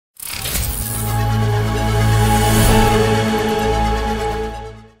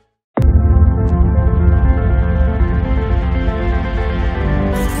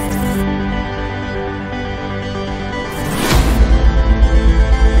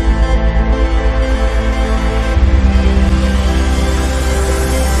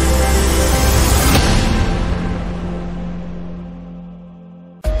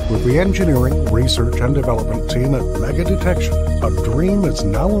the engineering, research, and development team at Mega Detection, a dream is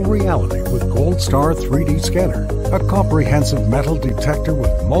now a reality with Gold Star 3D Scanner, a comprehensive metal detector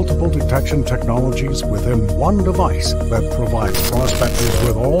with multiple detection technologies within one device that provides prospectors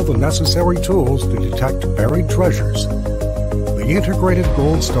with all the necessary tools to detect buried treasures. The integrated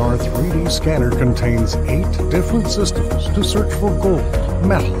Gold Star 3D Scanner contains 8 different systems to search for gold,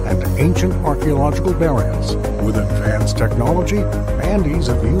 metal, and ancient archaeological burials, with advanced technology and ease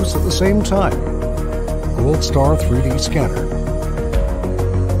of use at the same time. Gold Star 3D Scanner.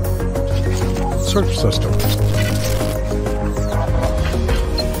 Search System.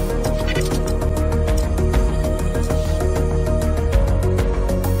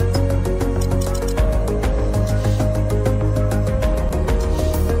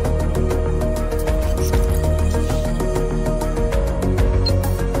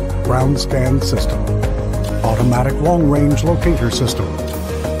 Ground Scan System. Automatic Long-Range Locator System.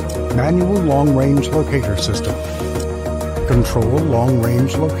 Manual Long-Range Locator System. Control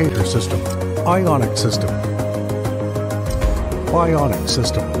Long-Range Locator System. Ionic System. Bionic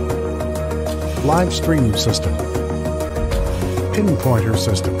System. Live Stream System. Pinpointer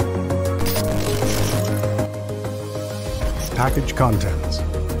System. Package Contents.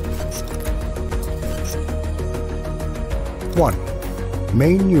 1.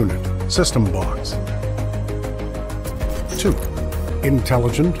 Main Unit System Box. 2.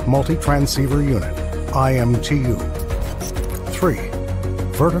 Intelligent Multi-Transceiver Unit I.M.T.U. 3.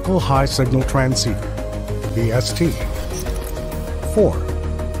 Vertical High Signal Transceiver V.S.T.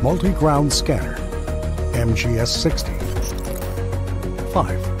 4. Multi-Ground Scanner M.G.S. 60.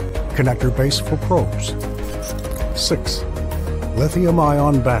 5. Connector base for probes. 6.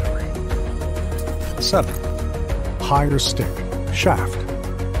 Lithium-ion battery. 7. Higher stick shaft.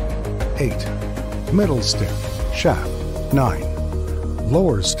 8. Middle stick shaft. 9.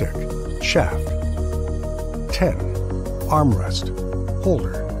 Lower stick shaft. 10. Armrest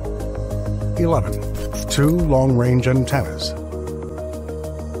holder. 11. 2 long-range antennas.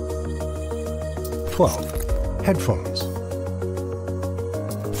 12. Headphones.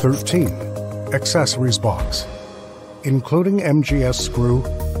 13. Accessories box, including M.G.S. screw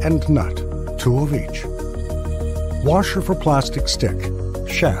and nut, 2 of each. Washer for plastic stick,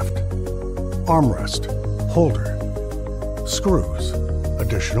 shaft, armrest, holder, screws,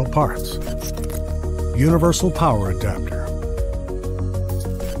 additional parts, universal power adapter,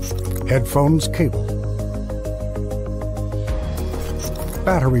 headphones cable,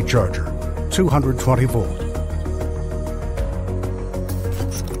 battery charger, 220 volt,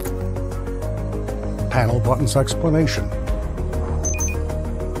 panel buttons explanation.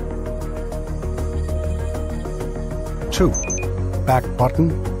 2. Back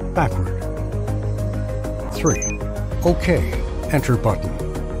button, backward. 3. OK, enter button.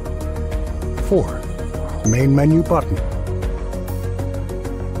 4. Main menu button.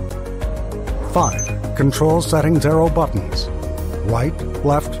 5. Control settings arrow buttons. Right,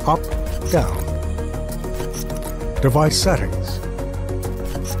 left, up, down. Device settings.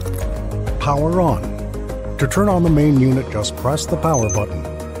 Power on. To turn on the main unit, just press the power button.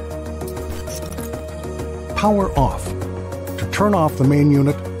 Power off. To turn off the main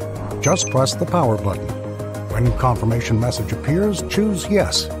unit, just press the power button. When confirmation message appears, choose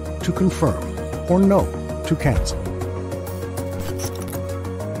Yes to confirm or No to cancel.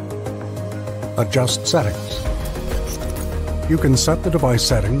 Adjust settings. You can set the device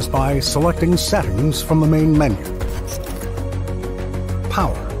settings by selecting Settings from the main menu.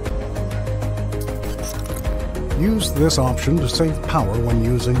 Power. Use this option to save power when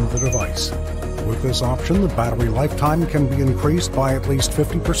using the device. With this option, the battery lifetime can be increased by at least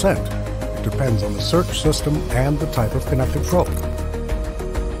 50%. It depends on the search system and the type of connected probe.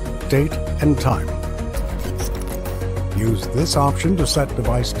 Date and time. Use this option to set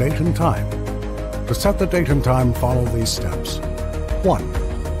device date and time. To set the date and time, follow these steps. 1.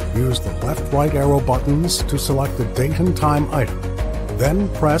 Use the left-right arrow buttons to select the date and time item. Then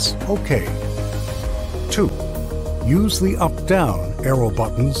press OK. 2. Use the up-down arrow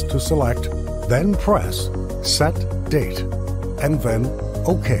buttons to select, then press Set Date, and then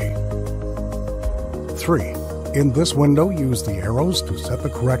OK. 3. In this window, use the arrows to set the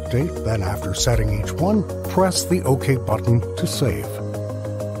correct date, then after setting each one, press the OK button to save.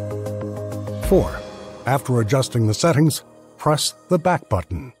 4. After adjusting the settings, press the back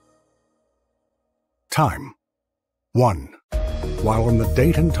button. Time. 1. While in the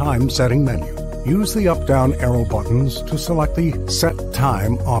date and time setting menu, use the up-down arrow buttons to select the Set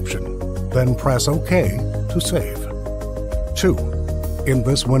Time option, then press OK to save. 2. In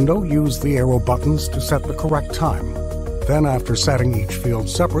this window, use the arrow buttons to set the correct time, Then, after setting each field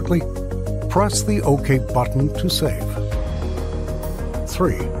separately, press the OK button to save.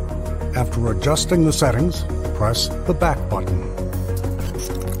 3. After adjusting the settings, press the back button.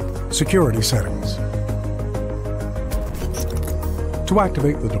 Security settings. To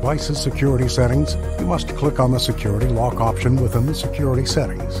activate the device's security settings, you must click on the security lock option within the security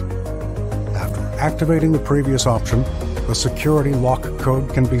settings. After activating the previous option, the security lock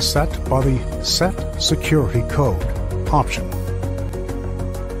code can be set by the Set Security Code option.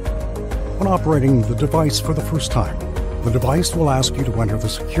 When operating the device for the first time, the device will ask you to enter the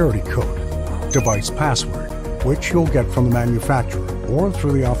security code, device password, which you'll get from the manufacturer or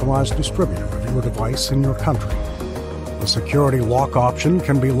through the authorized distributor of your device in your country. The security lock option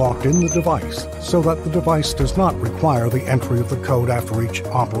can be locked in the device so that the device does not require the entry of the code after each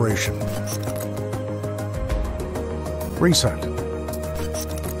operation. Reset.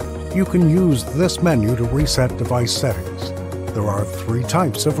 You can use this menu to reset device settings. There are 3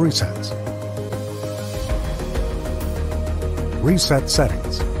 types of resets. Reset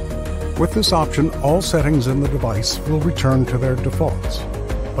settings. With this option, all settings in the device will return to their defaults,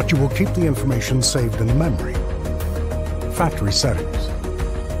 but you will keep the information saved in the memory. Factory settings.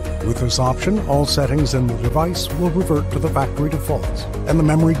 With this option, all settings in the device will revert to the factory defaults, and the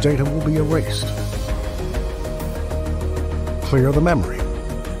memory data will be erased. Clear the memory.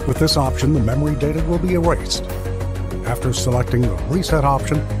 With this option, the memory data will be erased. After selecting the Reset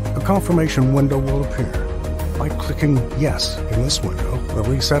option, a confirmation window will appear. By clicking Yes in this window, the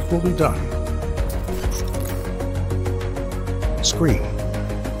reset will be done. Screen.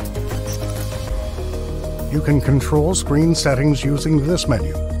 You can control screen settings using this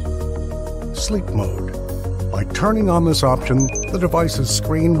menu. Sleep mode. By turning on this option, the device's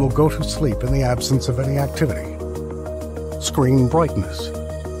screen will go to sleep in the absence of any activity. Screen brightness.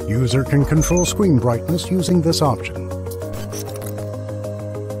 User can control screen brightness using this option.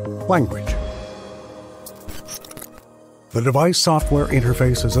 Language. The device software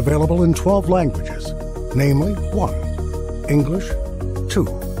interface is available in 12 languages, namely 1. English, 2.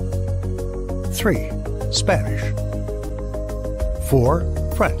 3. Spanish. 4.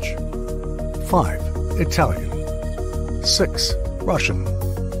 French. 5. Italian. 6. Russian.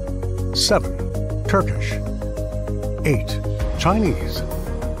 7. Turkish. 8. Chinese.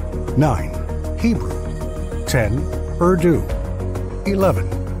 9. Hebrew. 10. Urdu.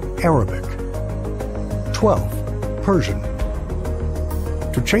 11. Arabic. 12. Persian.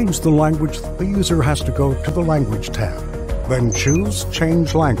 To change the language, the user has to go to the Language tab, then choose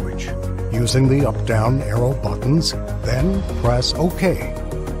Change Language using the up-down arrow buttons, then press OK.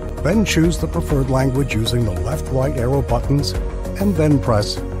 Then choose the preferred language using the left-right arrow buttons, and then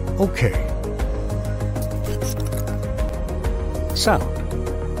press OK. Sound.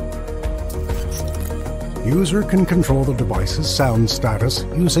 User can control the device's sound status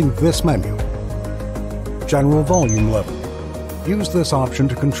using this menu. General volume level. Use this option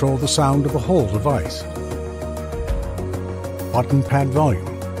to control the sound of the whole device. Button pad volume.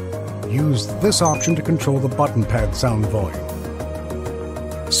 Use this option to control the button pad sound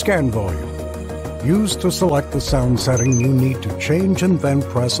volume. Scan volume. Use to select the sound setting you need to change and then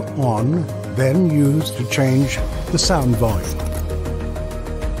press on, then use to change the sound volume.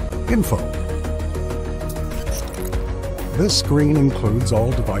 Info. This screen includes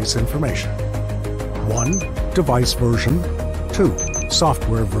all device information. 1. Device version. 2.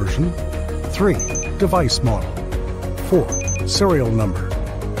 Software version. 3. Device model. 4. Serial number.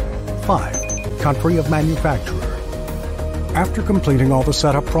 5. Country of manufacturer. After completing all the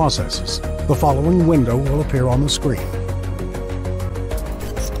setup processes, the following window will appear on the screen.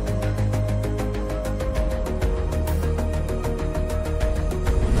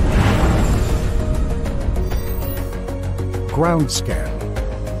 Ground scan.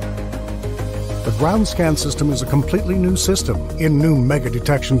 The ground scan system is a completely new system in new mega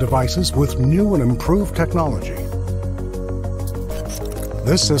detection devices with new and improved technology.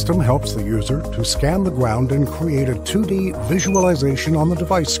 This system helps the user to scan the ground and create a 2D visualization on the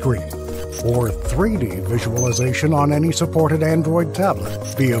device screen, or 3D visualization on any supported Android tablet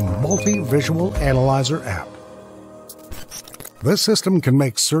via Multi-Visual Analyzer app. This system can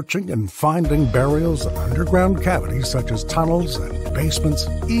make searching and finding burials and underground cavities such as tunnels and basements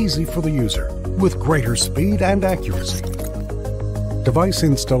easy for the user, with greater speed and accuracy. Device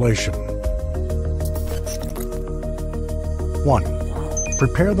installation. 1.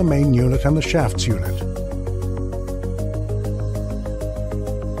 Prepare the main unit and the shafts unit.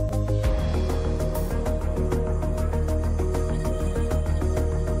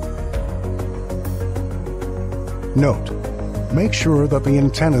 Note: make sure that the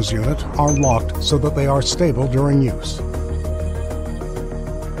antennas unit are locked so that they are stable during use.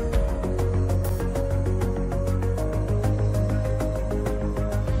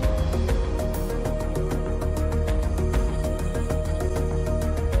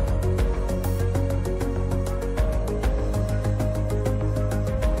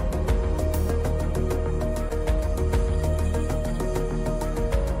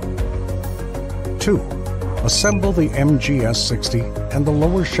 2. Assemble the M.G.S. 60 and the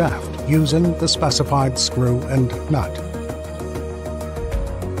lower shaft using the specified screw and nut.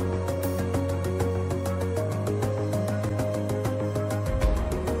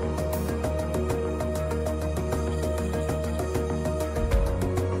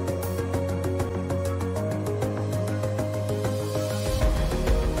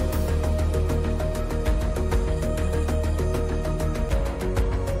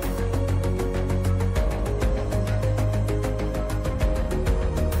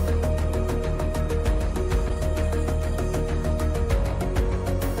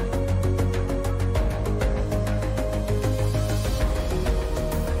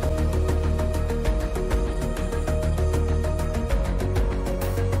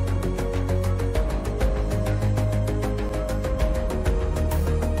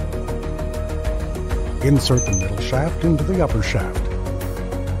 Insert the middle shaft into the upper shaft.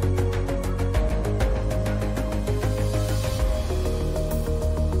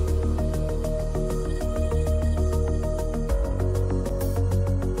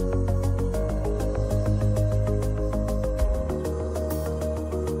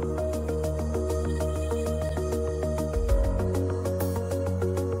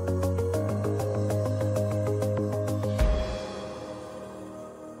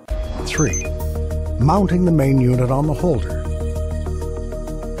 Three. Mounting the main unit on the holder.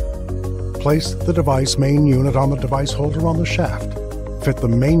 Place the device main unit on the device holder on the shaft. Fit the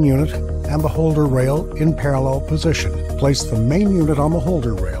main unit and the holder rail in parallel position. Place the main unit on the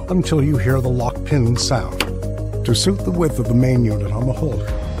holder rail until you hear the lock pin sound. To suit the width of the main unit on the holder,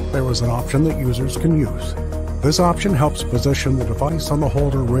 there is an option that users can use. This option helps position the device on the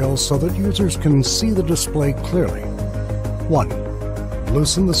holder rail so that users can see the display clearly. 1.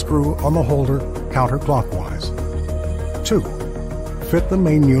 Loosen the screw on the holder counterclockwise. 2. Fit the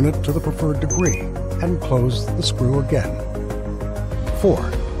main unit to the preferred degree and close the screw again. 4.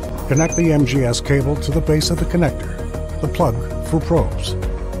 Connect the M.G.S. cable to the base of the connector, the plug for probes.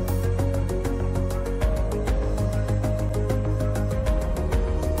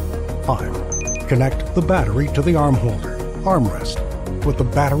 5. Connect the battery to the arm holder, armrest, with the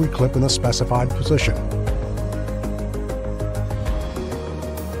battery clip in the specified position.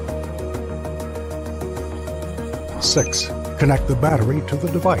 6. Connect the battery to the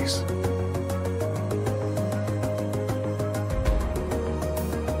device.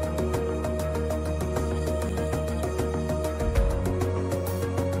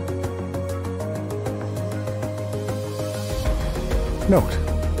 'Note: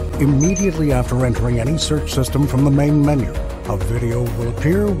 immediately after entering any search system from the main menu, a video will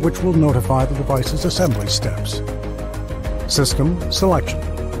appear which will notify the device's assembly steps. System selection.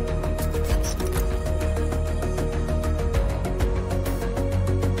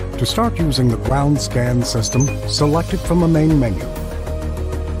 To start using the ground scan system, select it from the main menu.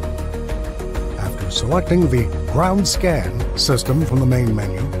 After selecting the ground scan system from the main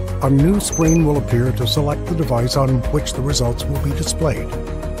menu, a new screen will appear to select the device on which the results will be displayed.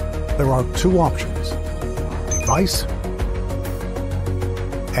 There are two options: device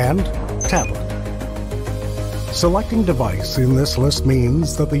and tablet. Selecting device in this list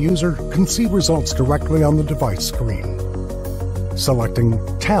means that the user can see results directly on the device screen. Selecting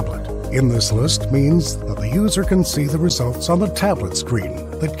tablet in this list means that the user can see the results on the tablet screen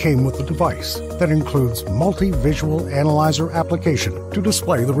that came with the device, that includes multi-visual analyzer application to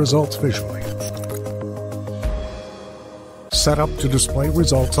display the results visually. Set up to display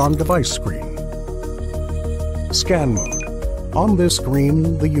results on device screen. Scan mode. On this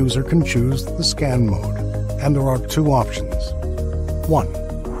screen, the user can choose the scan mode, and there are two options. 1.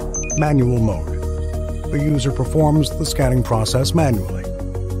 Manual mode. The user performs the scanning process manually.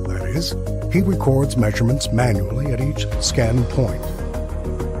 That is, he records measurements manually at each scan point.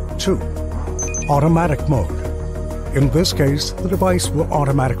 2. Automatic mode. In this case, the device will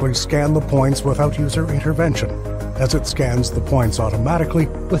automatically scan the points without user intervention, as it scans the points automatically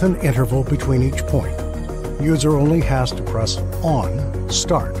with an interval between each point. User only has to press on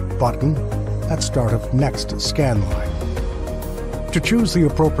Start button at start of next scan line. To choose the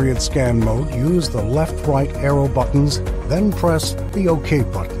appropriate scan mode, use the left-right arrow buttons, then press the OK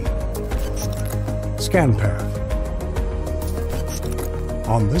button. Scan path.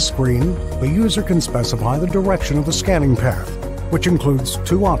 On this screen, the user can specify the direction of the scanning path, which includes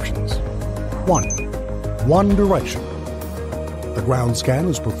two options. 1. One direction. The ground scan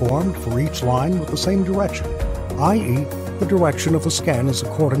is performed for each line with the same direction, i.e., the direction of the scan is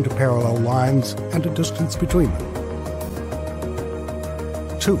according to parallel lines and a distance between them.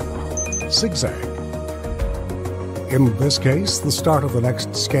 2. Zigzag. In this case, the start of the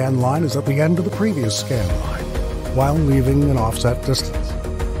next scan line is at the end of the previous scan line, while leaving an offset distance,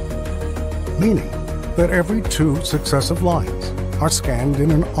 meaning that every 2 successive lines are scanned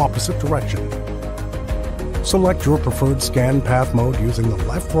in an opposite direction. Select your preferred scan path mode using the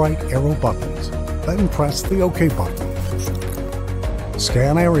left-right arrow buttons, then press the OK button.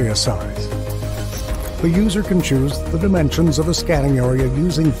 Scan area size. The user can choose the dimensions of the scanning area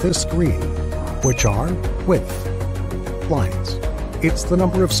using this screen, which are width, lines. It's the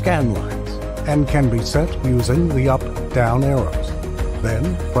number of scan lines and can be set using the up-down arrows.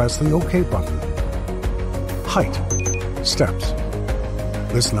 Then press the OK button. Height, steps.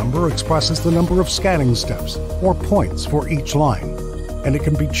 This number expresses the number of scanning steps or points for each line, and it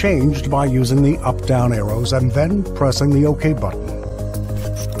can be changed by using the up-down arrows and then pressing the OK button.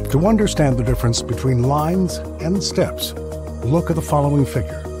 To understand the difference between lines and steps, look at the following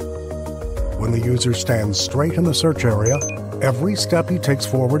figure. When the user stands straight in the search area, every step he takes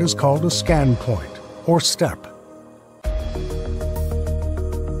forward is called a scan point or step.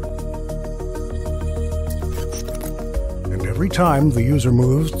 And every time the user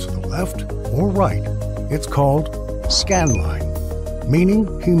moves to the left or right, it's called scan line,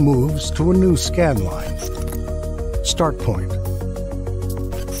 meaning he moves to a new scan line. Start point.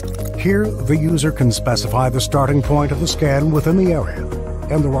 Here, the user can specify the starting point of the scan within the area,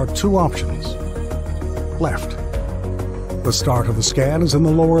 and there are 2 options. Left. The start of the scan is in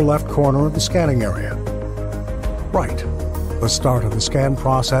the lower left corner of the scanning area. Right. The start of the scan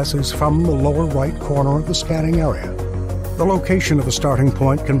process is from the lower right corner of the scanning area. The location of the starting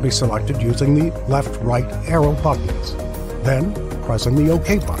point can be selected using the left-right arrow buttons, then pressing the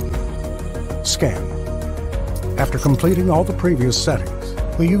OK button. Scan. After completing all the previous settings,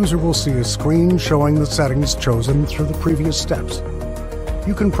 the user will see a screen showing the settings chosen through the previous steps.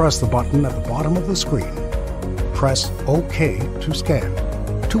 You can press the button at the bottom of the screen. Press OK to scan,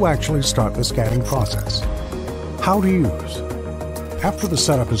 to actually start the scanning process. How to use. After the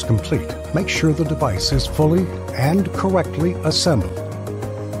setup is complete, make sure the device is fully and correctly assembled.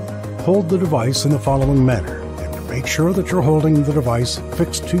 Hold the device in the following manner, and make sure that you're holding the device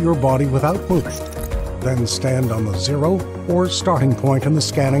fixed to your body without moving. Then stand on the 0 or starting point in the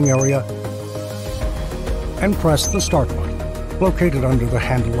scanning area and press the Start button, located under the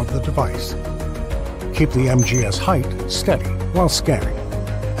handle of the device. Keep the M.G.S height steady while scanning,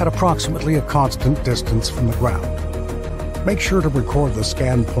 at approximately a constant distance from the ground. Make sure to record the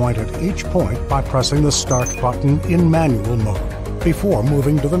scan point at each point by pressing the Start button in manual mode before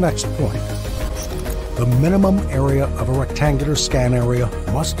moving to the next point. The minimum area of a rectangular scan area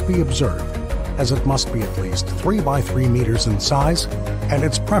must be observed, as it must be at least 3 by 3 meters in size, and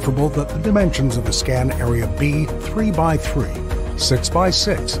it's preferable that the dimensions of the scan area be 3 by 3, 6 by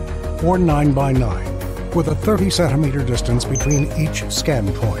 6, or 9 by 9, with a 30 centimeter distance between each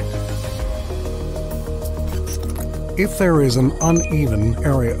scan point. If there is an uneven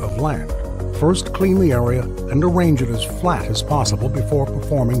area of land, first clean the area and arrange it as flat as possible before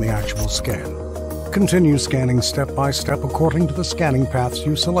performing the actual scan. Continue scanning step by step according to the scanning paths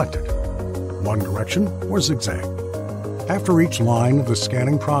you selected, one direction or zigzag. After each line of the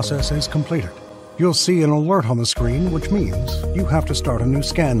scanning process is completed, you'll see an alert on the screen, which means you have to start a new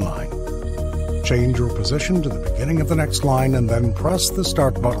scan line. Change your position to the beginning of the next line and then press the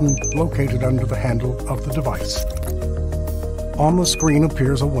Start button located under the handle of the device. On the screen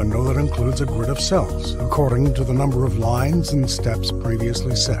appears a window that includes a grid of cells according to the number of lines and steps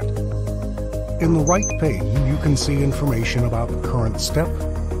previously set. In the right pane, you can see information about the current step,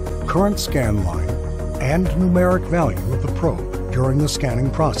 current scan line, and numeric value of the probe during the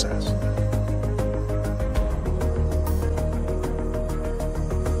scanning process.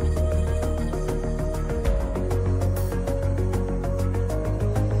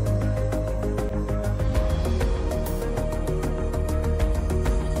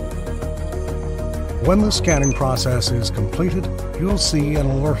 When the scanning process is completed, you'll see an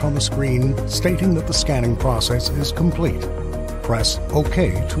alert on the screen stating that the scanning process is complete. Press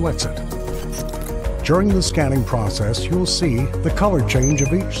OK to exit. During the scanning process, you'll see the color change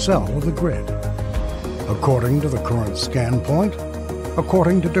of each cell of the grid, according to the current scan point,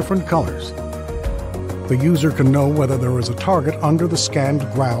 according to different colors. The user can know whether there is a target under the scanned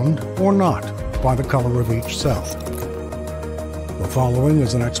ground or not by the color of each cell. The following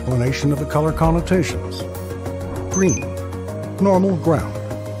is an explanation of the color connotations. Green, normal ground,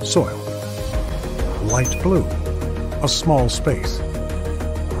 soil. Light blue, a small space.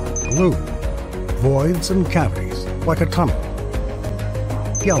 Blue, voids and cavities, like a tunnel.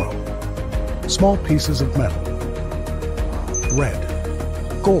 Yellow, small pieces of metal.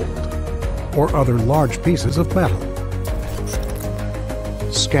 Red, gold, or other large pieces of metal.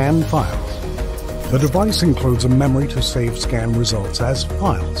 Scan files. The device includes a memory to save scan results as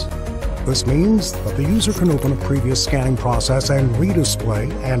files. This means that the user can open a previous scanning process and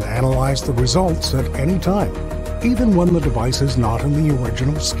redisplay and analyze the results at any time, even when the device is not in the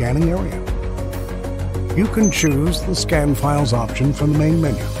original scanning area. You can choose the Scan Files option from the main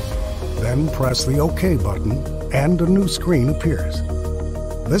menu. Then press the OK button and a new screen appears.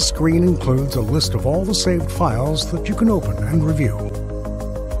 This screen includes a list of all the saved files that you can open and review.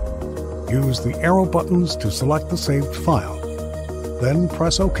 Use the arrow buttons to select the saved file. Then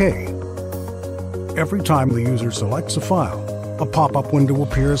press OK. Every time the user selects a file, a pop-up window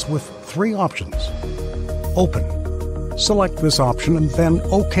appears with three options. Open. Select this option and then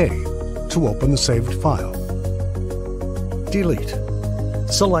OK to open the saved file. Delete.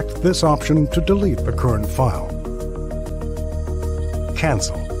 Select this option to delete the current file.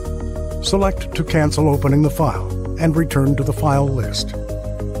 Cancel. Select to cancel opening the file and return to the file list.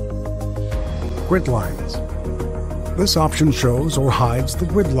 Grid lines. This option shows or hides the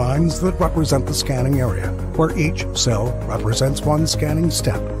grid lines that represent the scanning area, where each cell represents one scanning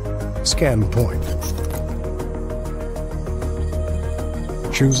step. Scan point.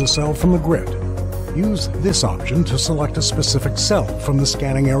 Choose a cell from the grid. Use this option to select a specific cell from the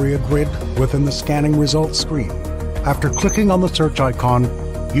scanning area grid within the scanning results screen. After clicking on the search icon,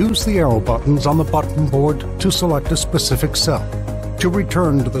 use the arrow buttons on the button board to select a specific cell. To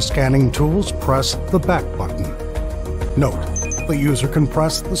return to the scanning tools, press the back button. Note, the user can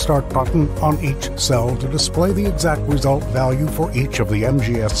press the Start button on each cell to display the exact result value for each of the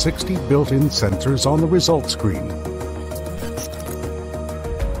M.G.S 60 built-in sensors on the results screen.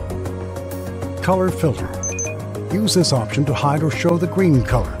 Color filter. Use this option to hide or show the green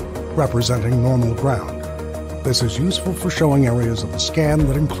color, representing normal ground. This is useful for showing areas of the scan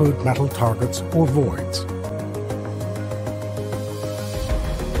that include metal targets or voids.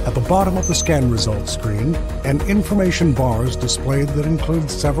 At the bottom of the scan results screen, an information bar is displayed that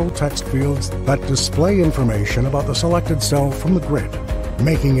includes several text fields that display information about the selected cell from the grid,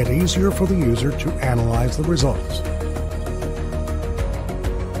 making it easier for the user to analyze the results.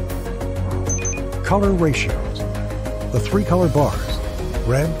 Color ratios. The three color bars,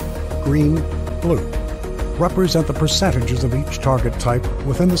 red, green, blue, represent the percentages of each target type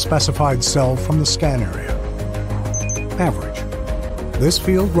within the specified cell from the scan area. Average. This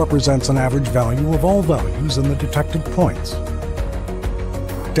field represents an average value of all values in the detected points.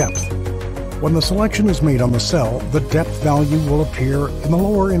 Depth. When the selection is made on the cell, the depth value will appear in the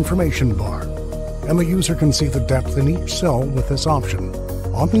lower information bar, and the user can see the depth in each cell with this option.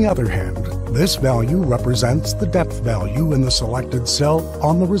 On the other hand, this value represents the depth value in the selected cell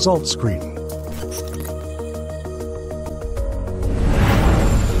on the results screen.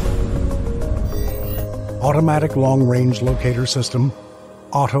 Automatic Long-Range Locator System,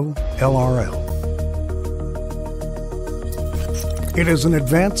 Auto LRL. It is an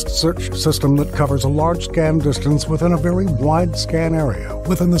advanced search system that covers a large scan distance within a very wide scan area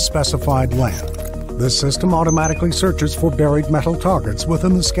within the specified land. This system automatically searches for buried metal targets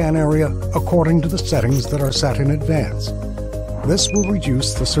within the scan area according to the settings that are set in advance. This will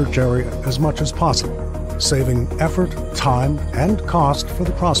reduce the search area as much as possible, saving effort, time, and cost for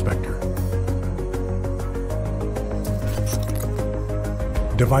the prospector.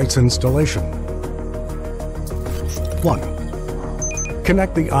 Device installation. 1.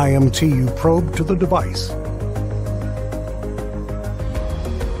 Connect the I.M.T.U probe to the device.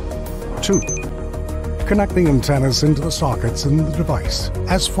 2. Connect the antennas into the sockets in the device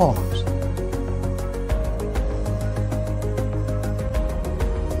as follows.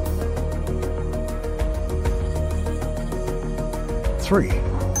 Three.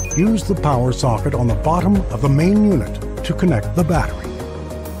 Use the power socket on the bottom of the main unit to connect the battery.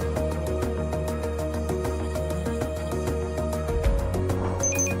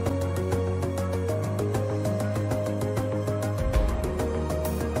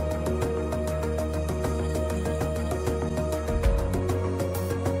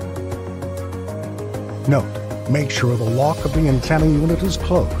 Note, make sure the lock of the antenna unit is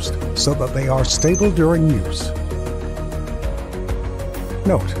closed so that they are stable during use.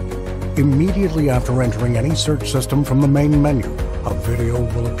 Note, immediately after entering any search system from the main menu, a video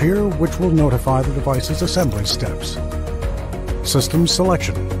will appear which will notify the device's assembly steps. System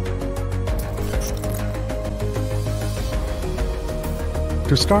selection.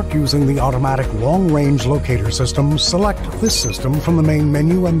 To start using the automatic long-range locator system, select this system from the main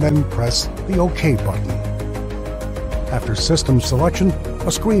menu and then press the OK button. After system selection,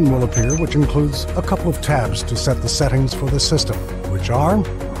 a screen will appear which includes a couple of tabs to set the settings for the system, which are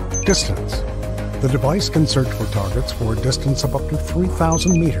distance, The device can search for targets for a distance of up to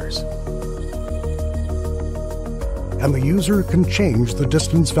 3,000 meters. And the user can change the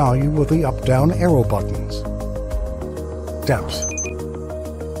distance value with the up-down arrow buttons. Depth.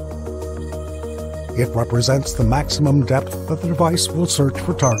 It represents the maximum depth that the device will search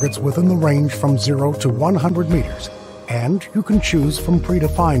for targets within the range from 0 to 100 meters, and you can choose from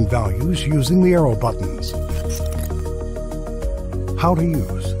predefined values using the arrow buttons. How to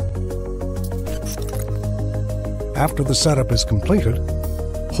use. After the setup is completed,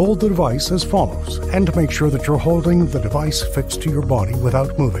 hold the device as follows and make sure that you're holding the device fixed to your body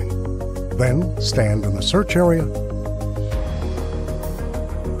without moving. Then stand in the search area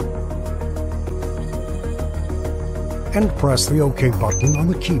and press the OK button on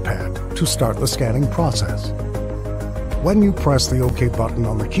the keypad to start the scanning process. When you press the OK button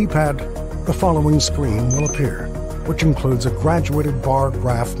on the keypad, the following screen will appear, which includes a graduated bar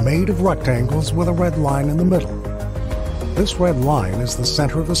graph made of rectangles with a red line in the middle. This red line is the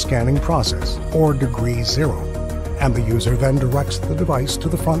center of the scanning process, or degree 0, and the user then directs the device to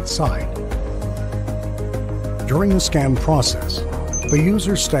the front side. During the scan process, the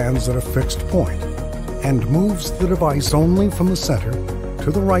user stands at a fixed point and moves the device only from the center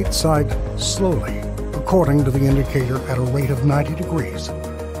to the right side slowly, according to the indicator at a rate of 90 degrees.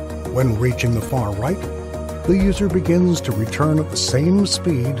 When reaching the far right, the user begins to return at the same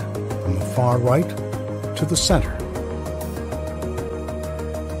speed from the far right to the center.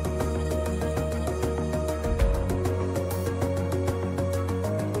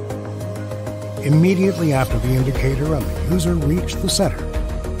 Immediately after the indicator and the user reach the center,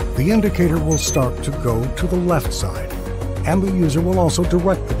 the indicator will start to go to the left side, and the user will also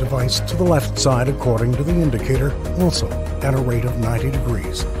direct the device to the left side according to the indicator, also at a rate of 90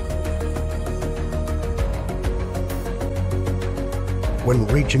 degrees. When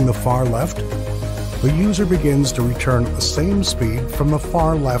reaching the far left, the user begins to return at the same speed from the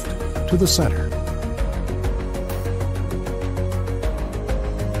far left to the center.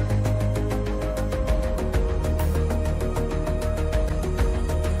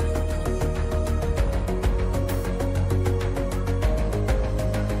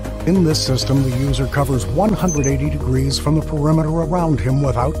 In this system, the user covers 180 degrees from the perimeter around him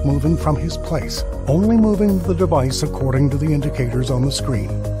without moving from his place, only moving the device according to the indicators on the screen.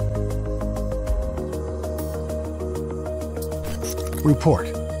 Report.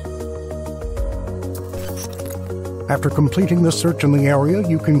 After completing the search in the area,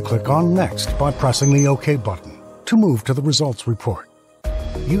 you can click on Next by pressing the OK button to move to the results report.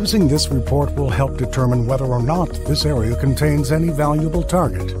 Using this report will help determine whether or not this area contains any valuable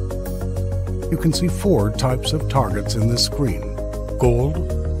target. You can see 4 types of targets in this screen: gold,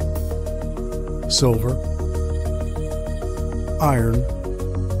 silver, iron,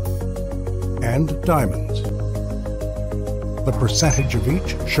 and diamonds. The percentage of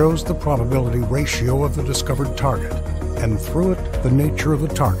each shows the probability ratio of the discovered target, and through it, the nature of the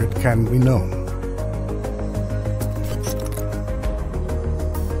target can be known.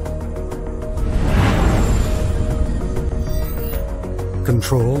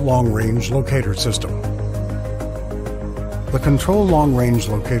 Control Long-Range Locator System. The Control Long-Range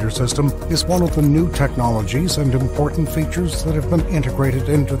Locator System is one of the new technologies and important features that have been integrated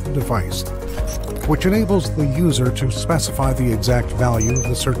into the device, which enables the user to specify the exact value of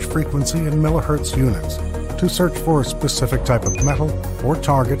the search frequency in millihertz units to search for a specific type of metal or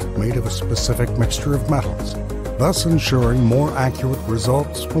target made of a specific mixture of metals, thus ensuring more accurate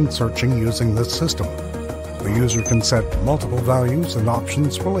results when searching using this system. The user can set multiple values and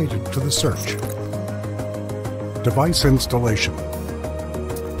options related to the search. Device installation.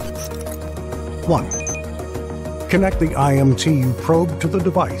 1. Connect the I.M.T.U. probe to the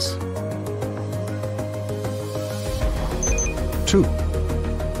device. 2.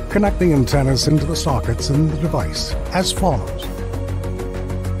 Connect the antennas into the sockets in the device as follows.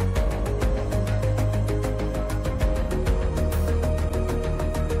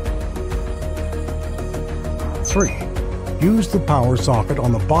 3. Use the power socket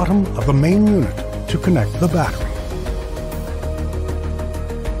on the bottom of the main unit to connect the battery.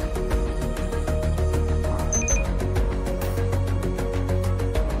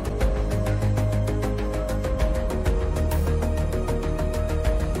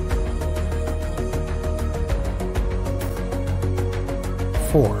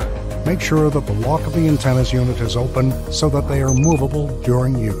 4. Make sure that the lock of the antennas unit is open so that they are movable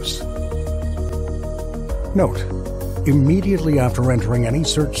during use. Note: immediately after entering any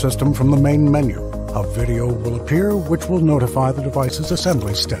search system from the main menu, a video will appear which will notify the device's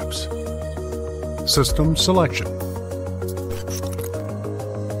assembly steps. System selection.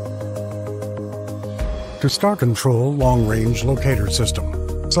 To start Control Long-Range Locator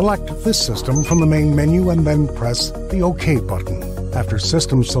System, select this system from the main menu and then press the OK button. After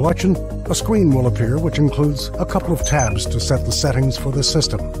system selection, a screen will appear which includes a couple of tabs to set the settings for the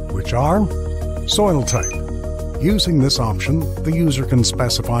system, which are Soil Type. Using this option, the user can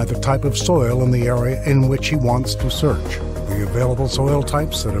specify the type of soil in the area in which he wants to search. The available soil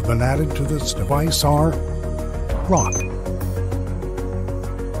types that have been added to this device are rock,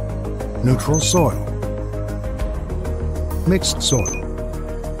 neutral soil, mixed soil,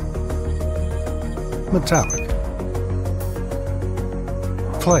 metallic,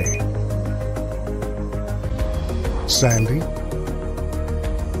 clay, sandy,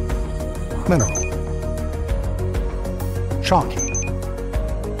 mineral, chalky,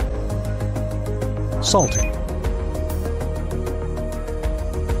 salty,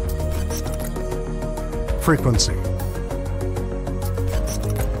 frequency.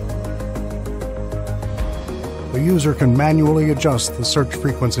 The user can manually adjust the search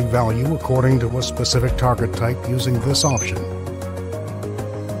frequency value according to a specific target type using this option.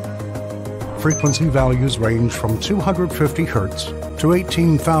 Frequency values range from 250 Hz to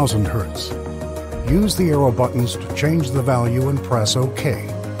 18,000 Hz. Use the arrow buttons to change the value and press OK.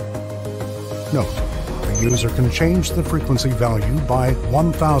 Note, the user can change the frequency value by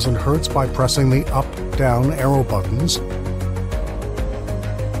 1,000 Hz by pressing the up-down arrow buttons,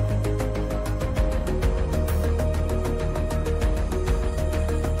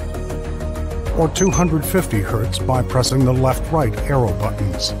 or 250 Hz by pressing the left-right arrow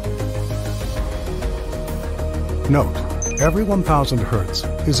buttons. Note, every 1000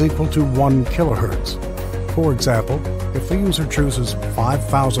 Hz is equal to 1 kHz. For example, if the user chooses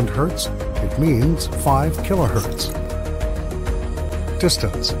 5000 Hz, it means 5 kHz.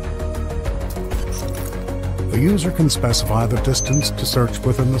 Distance. The user can specify the distance to search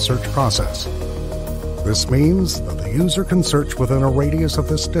within the search process. This means that the user can search within a radius of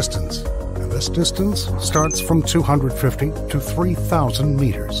this distance, and this distance starts from 250 to 3,000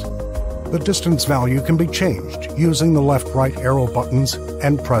 meters. The distance value can be changed using the left-right arrow buttons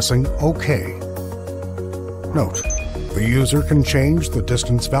and pressing OK. Note, the user can change the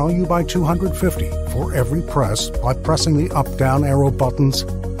distance value by 250 for every press by pressing the up-down arrow buttons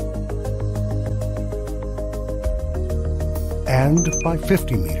and by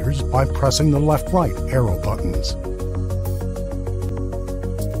 50 meters by pressing the left-right arrow buttons.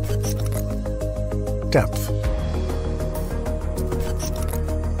 Depth.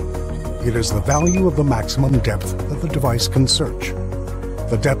 It is the value of the maximum depth that the device can search.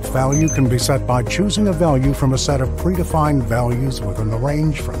 The depth value can be set by choosing a value from a set of predefined values within the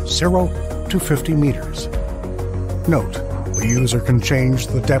range from 0 to 50 meters. Note, the user can change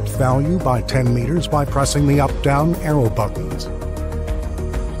the depth value by 10 meters by pressing the up-down arrow buttons.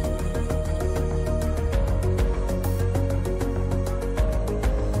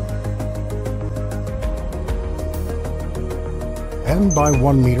 And by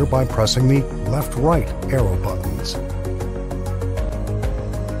 1 meter by pressing the left-right arrow buttons.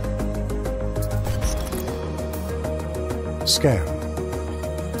 Scan.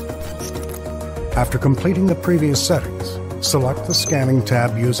 After completing the previous settings, select the Scanning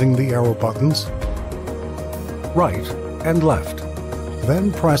tab using the arrow buttons, right and left.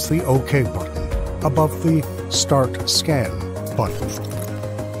 Then press the OK button above the Start Scan button.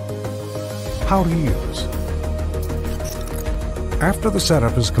 How to use. After the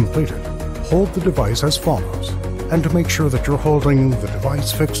setup is completed, hold the device as follows, and to make sure that you're holding the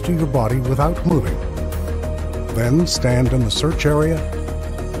device fixed to your body without moving. Then stand in the search area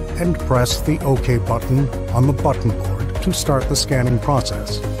and press the OK button on the button board to start the scanning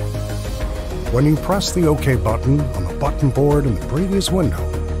process. When you press the OK button on the button board in the previous window,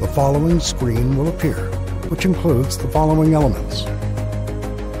 the following screen will appear, which includes the following elements.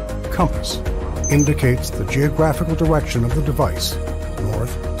 Compass indicates the geographical direction of the device,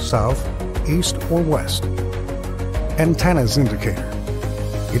 north, south, east, or west. Antennas indicator.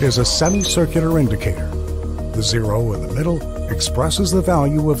 It is a semicircular indicator. The 0 in the middle expresses the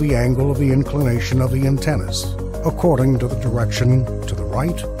value of the angle of the inclination of the antennas, according to the direction to the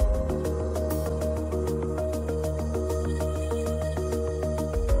right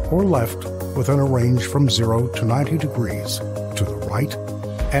or left within a range from 0 to 90 degrees to the right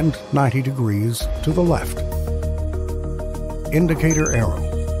and 90 degrees to the left. Indicator arrow.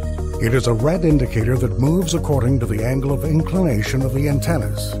 It is a red indicator that moves according to the angle of inclination of the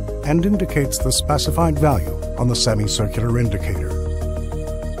antennas and indicates the specified value on the semicircular indicator.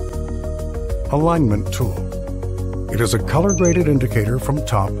 Alignment tool. It is a color-graded indicator from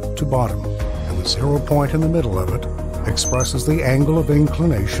top to bottom, and the 0 point in the middle of it expresses the angle of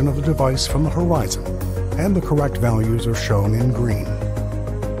inclination of the device from the horizon and the correct values are shown in green.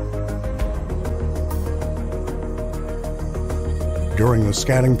 During the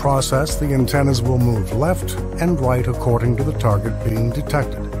scanning process, the antennas will move left and right according to the target being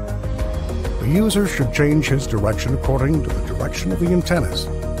detected. The user should change his direction according to the direction of the antennas.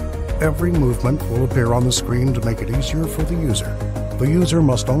 Every movement will appear on the screen to make it easier for the user. The user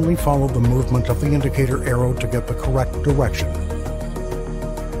must only follow the movement of the indicator arrow to get the correct direction.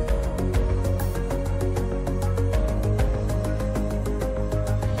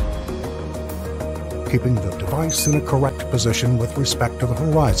 Keeping the device in a correct position with respect to the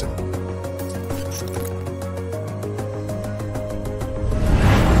horizon.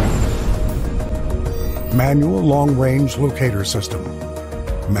 Manual Long-Range Locator System,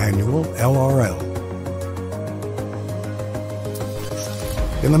 Manual LRL.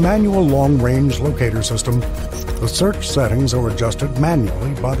 In the Manual Long-Range Locator System, the search settings are adjusted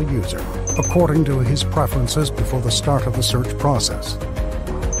manually by the user, according to his preferences before the start of the search process.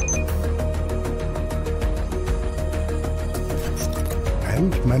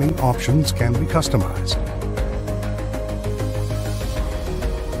 And many options can be customized.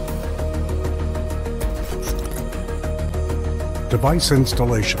 Device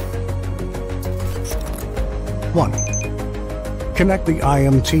installation. 1. Connect the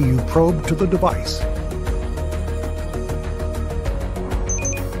I.M.T.U probe to the device.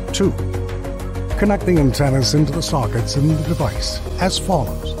 2. Connect the antennas into the sockets in the device, as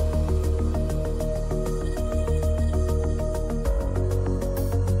follows.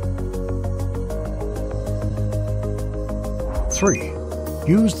 3.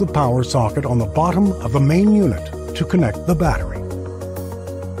 Use the power socket on the bottom of the main unit to connect the battery.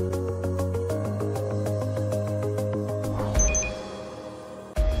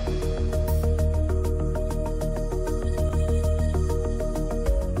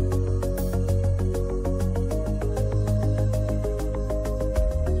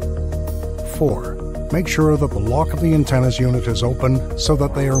 4. Make sure that the lock of the antennas unit is open so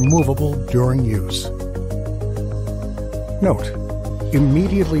that they are movable during use. Note: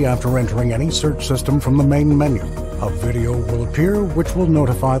 immediately after entering any search system from the main menu, a video will appear which will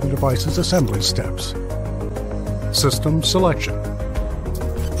notify the device's assembly steps. System selection.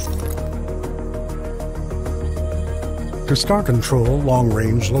 To start Control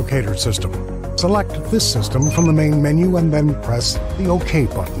Long-Range Locator System, select this system from the main menu and then press the OK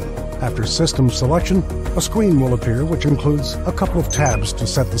button. After system selection, a screen will appear which includes a couple of tabs to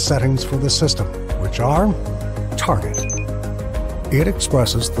set the settings for the system, which are Target. It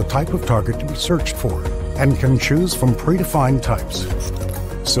expresses the type of target to be searched for and can choose from predefined types: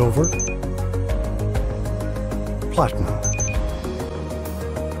 silver, platinum,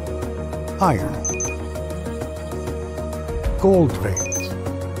 iron, gold veins,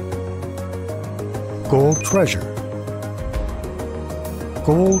 gold treasure,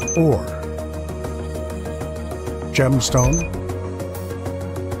 gold ore, gemstone,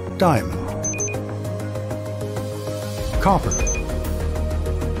 diamond, copper,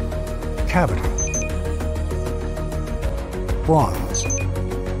 cavity, bronze.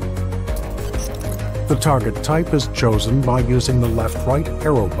 The target type is chosen by using the left-right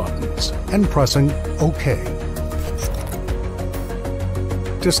arrow buttons and pressing OK.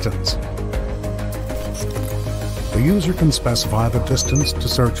 Distance. The user can specify the distance to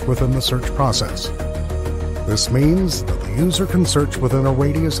search within the search process. This means that the user can search within a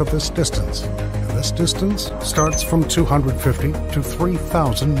radius of this distance, and this distance starts from 250 to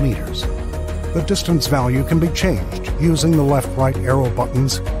 3,000 meters. The distance value can be changed using the left-right arrow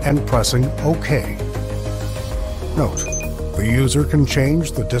buttons and pressing OK. Note: the user can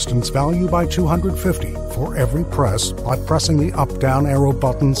change the distance value by 250 for every press by pressing the up-down arrow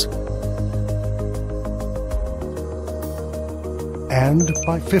buttons, and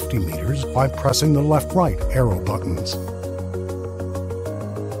by 50 meters by pressing the left-right arrow buttons.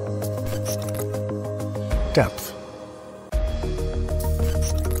 Depth.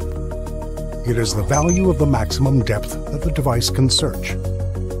 It is the value of the maximum depth that the device can search.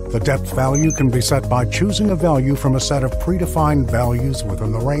 The depth value can be set by choosing a value from a set of predefined values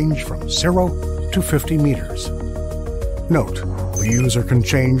within the range from 0 to 50 meters. Note: the user can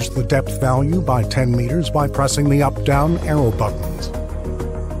change the depth value by 10 meters by pressing the up-down arrow buttons.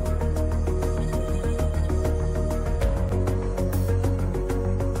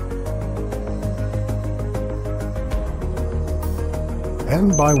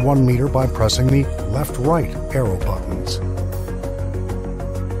 And by 1 meter by pressing the left-right arrow buttons.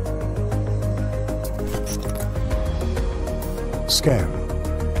 Scan.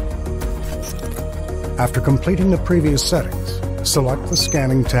 After completing the previous settings, select the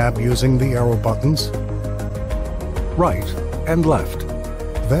Scanning tab using the arrow buttons right, and left.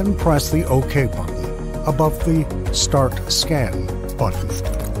 Then press the OK button above the Start Scan button.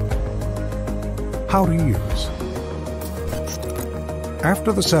 How to use.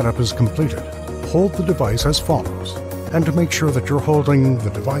 After the setup is completed, hold the device as follows, and to make sure that you're holding the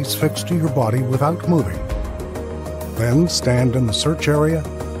device fixed to your body without moving. Then stand in the search area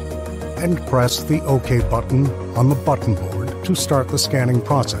and press the OK button on the button board to start the scanning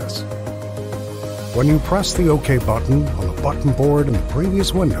process. When you press the OK button on the button board in the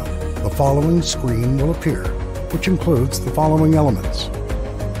previous window, the following screen will appear, which includes the following elements.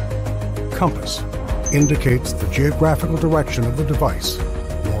 Compass indicates the geographical direction of the device,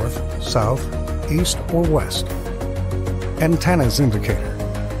 north, south, east, or west. Antennas indicator.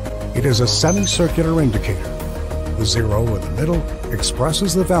 It is a semicircular indicator. The zero in the middle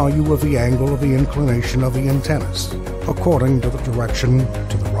expresses the value of the angle of the inclination of the antennas, according to the direction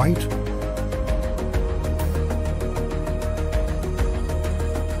to the right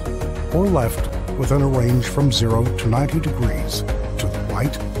or left within a range from 0 to 90 degrees to the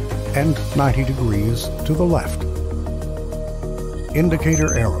right and 90 degrees to the left.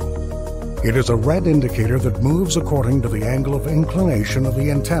 Indicator arrow. It is a red indicator that moves according to the angle of inclination of the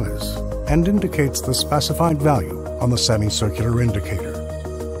antennas and indicates the specified value on the semicircular indicator.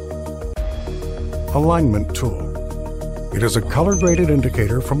 Alignment tool. It is a color-graded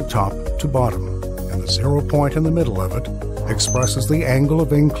indicator from top to bottom, and the 0 point in the middle of it expresses the angle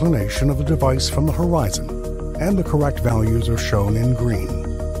of inclination of the device from the horizon, and the correct values are shown in green.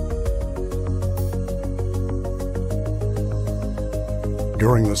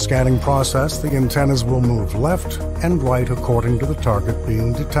 During the scanning process, the antennas will move left and right according to the target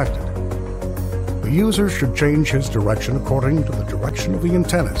being detected. The user should change his direction according to the direction of the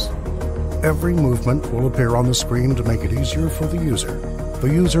antennas. Every movement will appear on the screen to make it easier for the user. The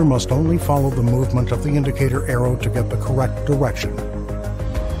user must only follow the movement of the indicator arrow to get the correct direction.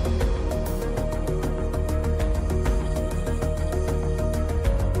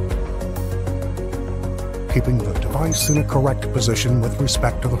 Keeping the device in a correct position with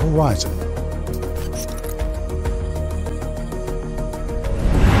respect to the horizon.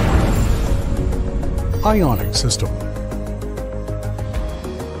 Ionic system.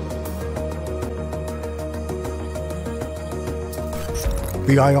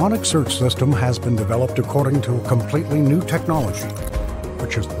 The ionic search system has been developed according to a completely new technology,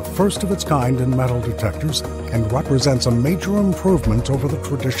 which is the first of its kind in metal detectors and represents a major improvement over the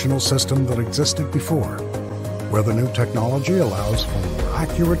traditional system that existed before, where the new technology allows for more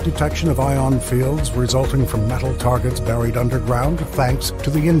accurate detection of ion fields resulting from metal targets buried underground thanks to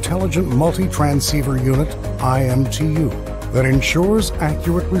the Intelligent Multi-Transceiver Unit I.M.T.U. that ensures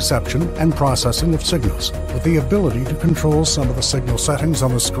accurate reception and processing of signals with the ability to control some of the signal settings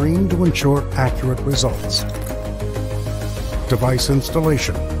on the screen to ensure accurate results. Device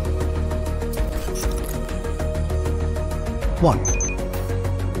installation.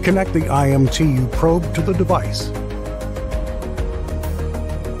 1. Connect the I.M.T.U. probe to the device.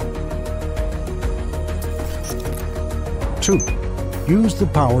 2. Use the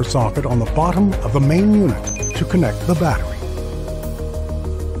power socket on the bottom of the main unit to connect the battery.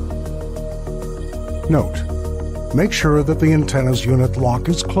 Note: make sure that the antenna's unit lock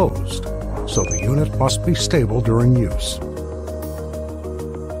is closed, so the unit must be stable during use.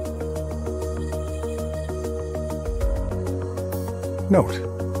 Note: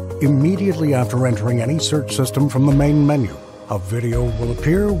 immediately after entering any search system from the main menu, a video will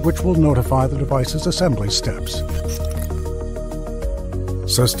appear which will notify the device's assembly steps.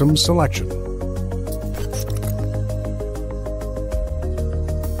 System selection.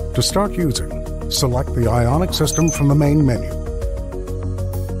 To start using, select the ionic system from the main menu.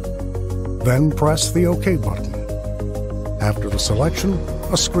 Then press the OK button. After the selection,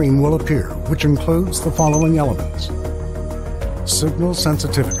 a screen will appear, which includes the following elements. Signal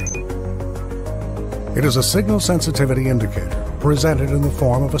sensitivity. It is a signal sensitivity indicator presented in the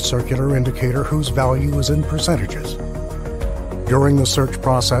form of a circular indicator whose value is in percentages. During the search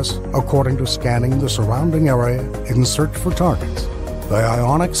process, according to scanning the surrounding area in search for targets, the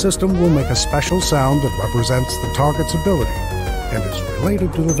ionic system will make a special sound that represents the target's ability and is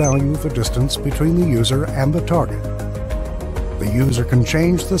related to the value of the distance between the user and the target. The user can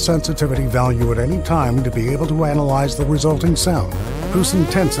change the sensitivity value at any time to be able to analyze the resulting sound, whose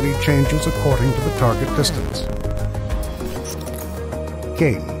intensity changes according to the target distance.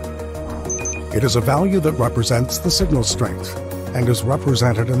 Gain. It is a value that represents the signal strength and is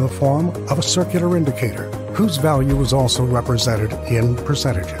represented in the form of a circular indicator, whose value is also represented in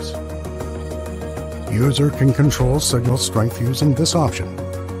percentages. User can control signal strength using this option.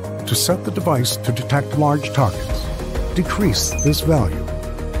 To set the device to detect large targets, decrease this value,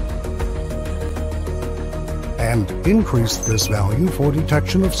 and increase this value for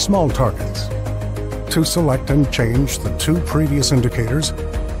detection of small targets. To select and change the two previous indicators,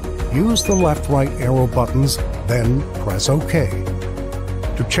 use the left-right arrow buttons, then press OK.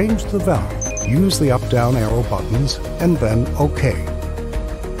 To change the value, use the up-down arrow buttons and then OK.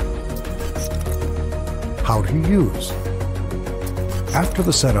 How to use. After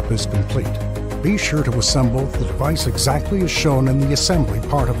the setup is complete, be sure to assemble the device exactly as shown in the assembly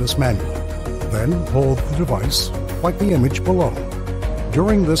part of this manual. Then hold the device like the image below.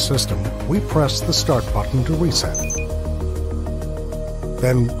 During this system, we press the Start button to reset.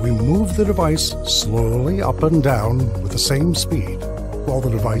 Then we move the device slowly up and down with the same speed, while the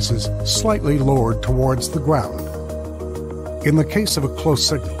device is slightly lowered towards the ground. In the case of a close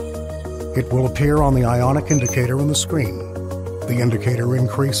signal, it will appear on the ionic indicator on the screen. The indicator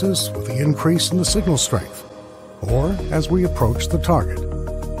increases with the increase in the signal strength, or as we approach the target.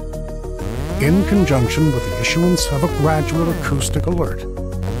 In conjunction with the issuance of a gradual acoustic alert,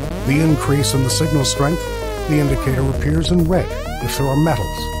 the increase in the signal strength, the indicator appears in red if there are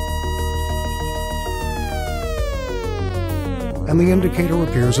metals, and the indicator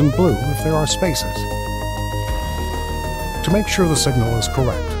appears in blue if there are spaces. To make sure the signal is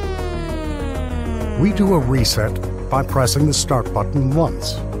correct, we do a reset by pressing the Start button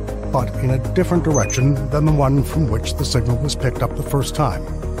once, but in a different direction than the one from which the signal was picked up the first time.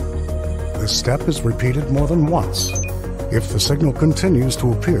 This step is repeated more than once. If the signal continues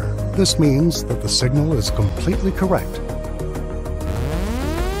to appear, this means that the signal is completely correct.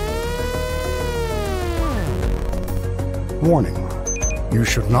 Warning: you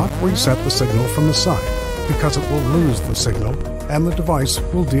should not reset the signal from the side, because it will lose the signal and the device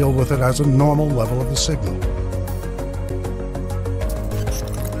will deal with it as a normal level of the signal.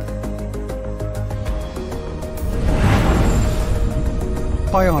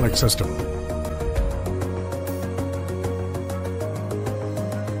 Bionic system.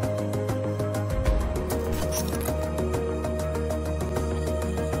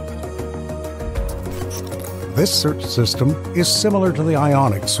 This search system is similar to the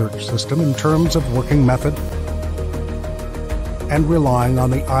ionic search system in terms of working method and relying on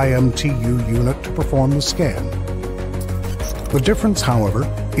the I.M.T.U. unit to perform the scan. The difference, however,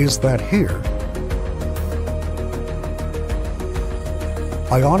 is that here,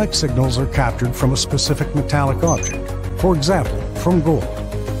 ionic signals are captured from a specific metallic object, for example, from gold.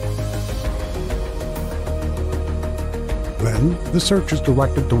 Then, the search is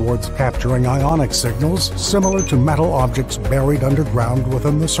directed towards capturing ionic signals similar to metal objects buried underground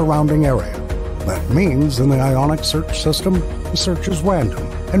within the surrounding area. That means in the ionic search system, the search is random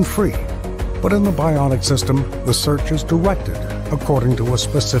and free. But in the bionic system, the search is directed according to a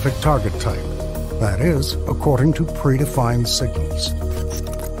specific target type. That is, according to predefined signals.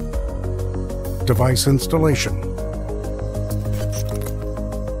 Device installation.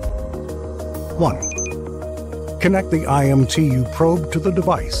 1. Connect the I.M.T.U. probe to the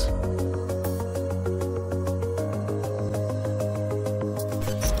device.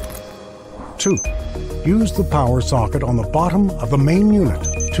 2. Use the power socket on the bottom of the main unit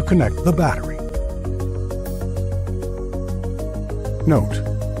to connect the battery.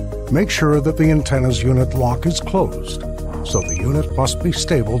 Note: make sure that the antenna's unit lock is closed, so the unit must be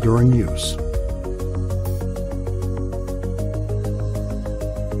stable during use.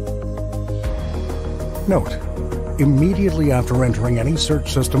 Note: immediately after entering any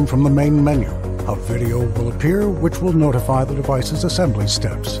search system from the main menu, a video will appear which will notify the device's assembly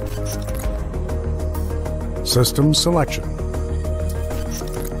steps. System selection.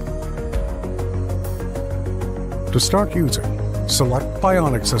 To start using, select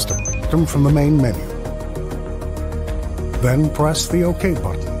Bionic System from the main menu. Then press the OK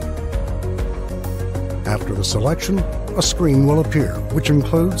button. After the selection, a screen will appear which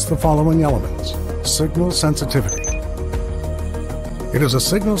includes the following elements. Signal sensitivity. It is a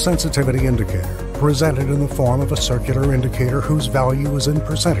signal sensitivity indicator presented in the form of a circular indicator whose value is in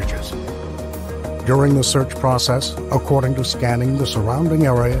percentages. During the search process, according to scanning the surrounding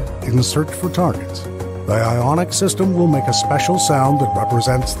area in search for targets, the ionic system will make a special sound that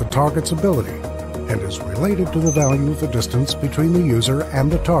represents the target's ability and is related to the value of the distance between the user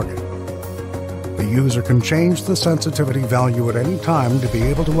and the target. The user can change the sensitivity value at any time to be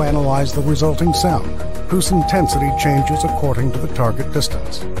able to analyze the resulting sound, whose intensity changes according to the target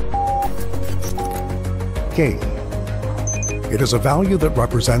distance. Gain. It is a value that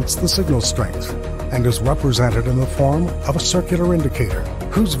represents the signal strength and is represented in the form of a circular indicator,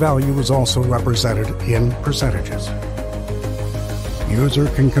 whose value is also represented in percentages. User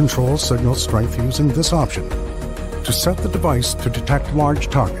can control signal strength using this option. To set the device to detect large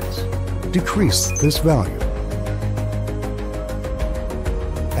targets, decrease this value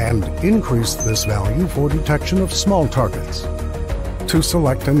and increase this value for detection of small targets. To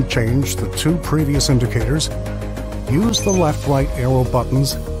select and change the two previous indicators, use the left-right arrow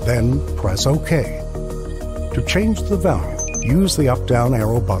buttons, then press OK. To change the value, use the up-down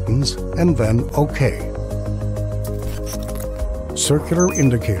arrow buttons and then OK. Circular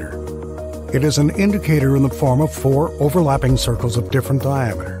indicator. It is an indicator in the form of 4 overlapping circles of different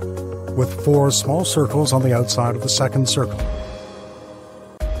diameter, with 4 small circles on the outside of the second circle.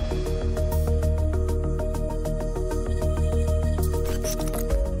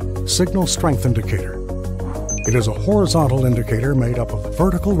 Signal strength indicator. It is a horizontal indicator made up of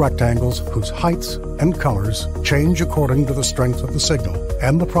vertical rectangles whose heights and colors change according to the strength of the signal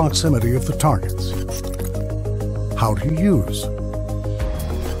and the proximity of the targets. How to use.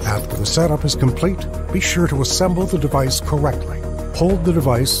 After the setup is complete, be sure to assemble the device correctly. Hold the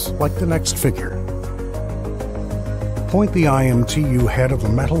device like the next figure. Point the I.M.T.U. head of the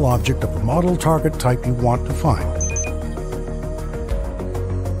metal object of the model target type you want to find.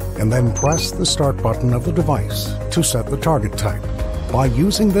 And then press the start button of the device to set the target type. By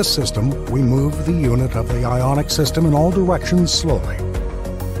using this system, we move the unit of the ionic system in all directions slowly.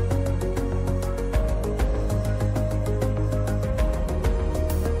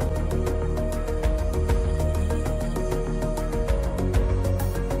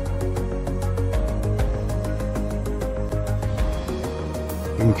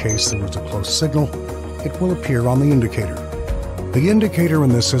 In case there is a close signal, it will appear on the indicator. The indicator in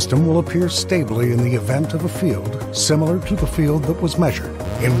this system will appear stably in the event of a field similar to the field that was measured,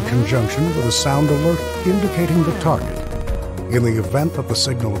 in conjunction with a sound alert indicating the target. In the event that the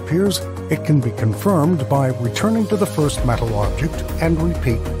signal appears, it can be confirmed by returning to the first metal object and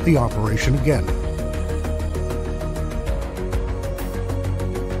repeat the operation again.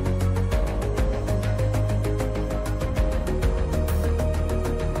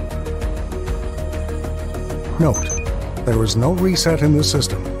 Note, there is no reset in the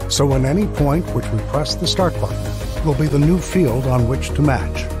system, so at any point which we press the start button will be the new field on which to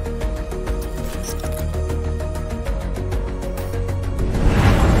match.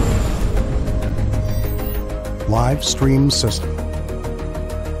 Live stream system.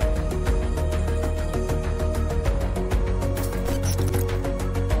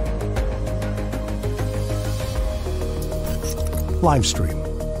 Live stream.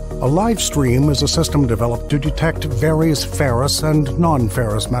 A live stream is a system developed to detect various ferrous and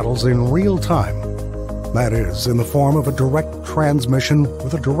non-ferrous metals in real time. That is, in the form of a direct transmission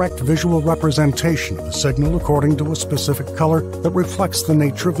with a direct visual representation of the signal according to a specific color that reflects the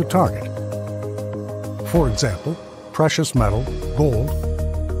nature of the target. For example, precious metal, gold,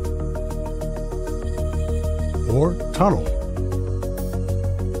 or tunnel.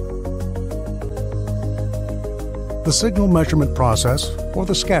 The signal measurement process, or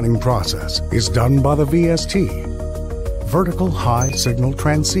the scanning process, is done by the V.S.T, Vertical High Signal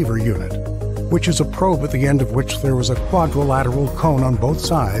Transceiver Unit, which is a probe at the end of which there is a quadrilateral cone on both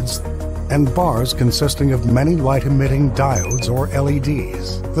sides and bars consisting of many light-emitting diodes or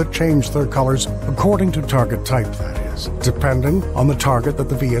LEDs that change their colors according to target type, that is, depending on the target that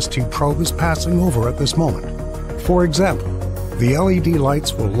the V.S.T probe is passing over at this moment. For example, the LED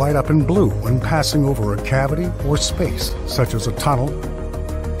lights will light up in blue when passing over a cavity or space, such as a tunnel,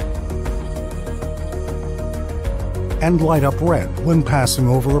 and light up red when passing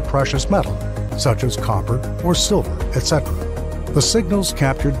over a precious metal, such as copper or silver, etc. The signals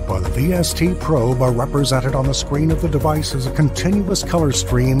captured by the V.S.T probe are represented on the screen of the device as a continuous color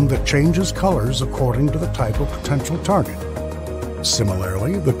stream that changes colors according to the type of potential target.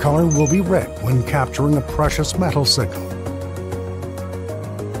 Similarly, the color will be red when capturing a precious metal signal,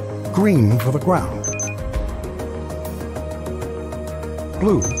 green for the ground,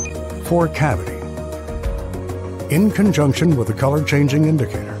 blue for a cavity. In conjunction with the color-changing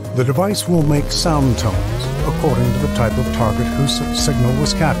indicator, the device will make sound tones according to the type of target whose signal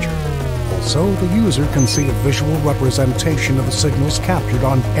was captured. Also, the user can see a visual representation of the signals captured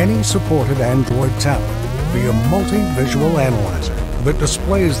on any supported Android tablet via multi-visual analyzer that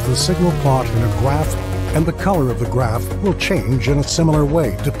displays the signal plot in a graph, and the color of the graph will change in a similar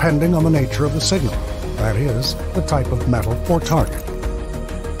way depending on the nature of the signal, that is, the type of metal or target.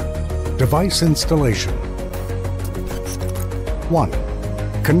 Device installation. 1.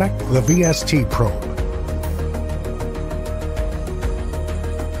 Connect the V.S.T probe.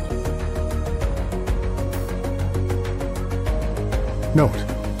 Note,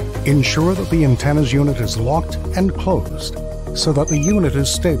 ensure that the antenna's unit is locked and closed so that the unit is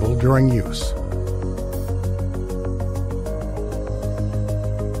stable during use.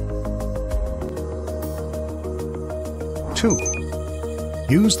 2.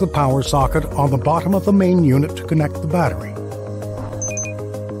 Use the power socket on the bottom of the main unit to connect the battery.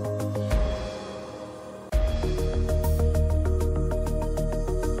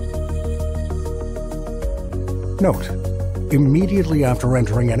 Note: immediately after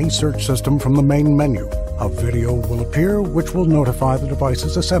entering any search system from the main menu, a video will appear which will notify the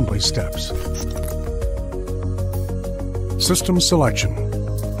device's assembly steps. System selection.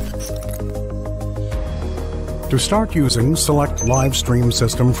 To start using, select Live Stream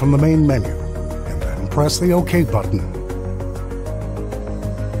System from the main menu, and then press the OK button.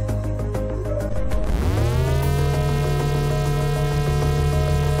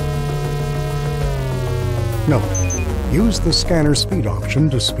 Note: use the scanner speed option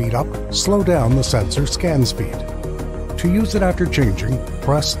to speed up, slow down the sensor scan speed. To use it after changing,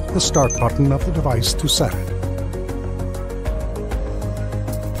 press the Start button of the device to set it.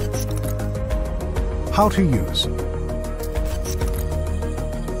 How to use.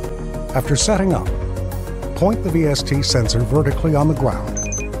 After setting up, point the V.S.T sensor vertically on the ground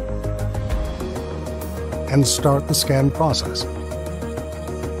and start the scan process.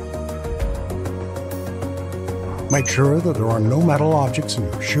 Make sure that there are no metal objects in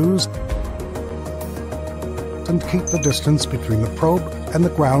your shoes and keep the distance between the probe and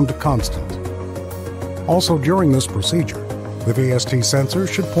the ground constant. Also, during this procedure, the V.S.T sensor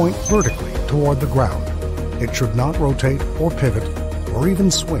should point vertically toward the ground. It should not rotate or pivot or even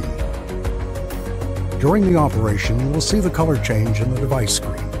swing. During the operation, you will see the color change in the device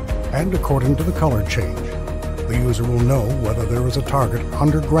screen, and according to the color change, the user will know whether there is a target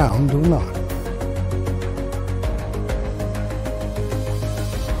underground or not.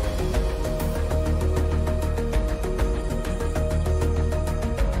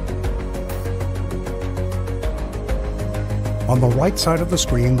 On the right side of the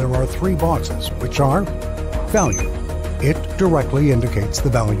screen, there are 3 boxes, which are Value. It directly indicates the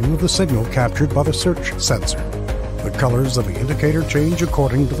value of the signal captured by the search sensor. The colors of the indicator change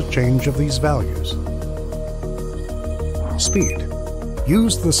according to the change of these values. Speed.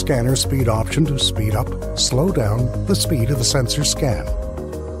 Use the scanner speed option to speed up, slow down the speed of the sensor scan.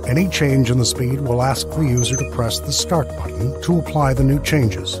 Any change in the speed will ask the user to press the Start button to apply the new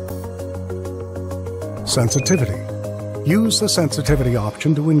changes. Sensitivity. Use the sensitivity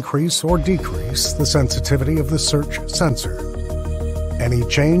option to increase or decrease the sensitivity of the search sensor. Any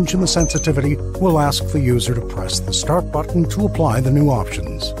change in the sensitivity will ask the user to press the Start button to apply the new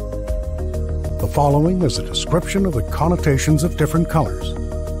options. The following is a description of the connotations of different colors.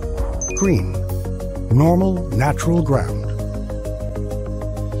 Green, normal, natural ground.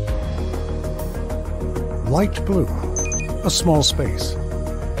 Light blue, a small space.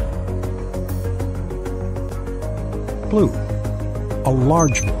 Blue, a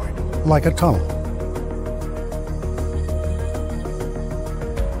large void, like a tunnel.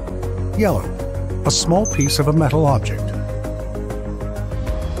 Yellow, a small piece of a metal object.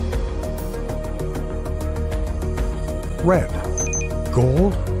 Red,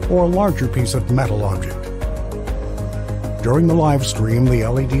 gold, or a larger piece of metal object. During the live stream, the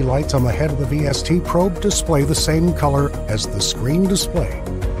LED lights on the head of the V.S.T probe display the same color as the screen display,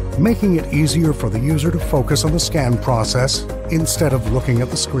 making it easier for the user to focus on the scan process instead of looking at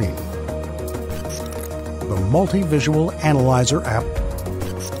the screen. The Multi-Visual Analyzer app.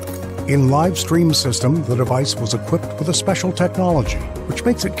 In Live Stream System, the device was equipped with a special technology which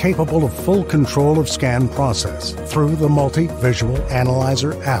makes it capable of full control of scan process through the Multi-Visual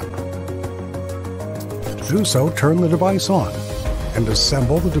Analyzer app. To do so, turn the device on and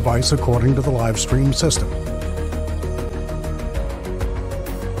assemble the device according to the Live Stream System.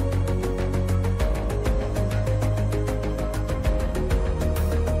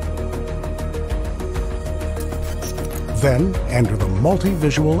 Then, enter the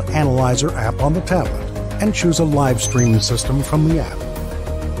Multi-Visual Analyzer app on the tablet and choose a live stream system from the app.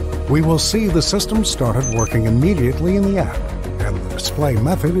 We will see the system started working immediately in the app, and the display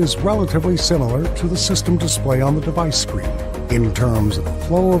method is relatively similar to the system display on the device screen in terms of the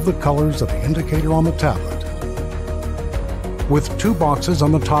flow of the colors of the indicator on the tablet. With 2 boxes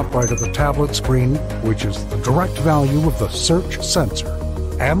on the top right of the tablet screen, which is the direct value of the search sensor,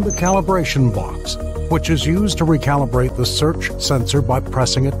 and the calibration box, which is used to recalibrate the search sensor by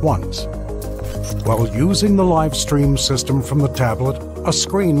pressing it once. While using the live stream system from the tablet, a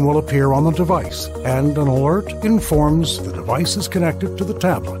screen will appear on the device, and an alert informs the device is connected to the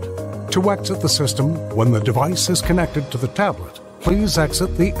tablet. To exit the system, when the device is connected to the tablet, please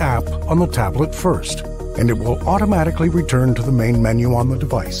exit the app on the tablet first, and it will automatically return to the main menu on the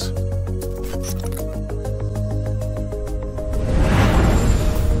device.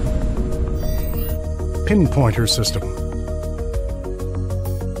 Pinpointer system.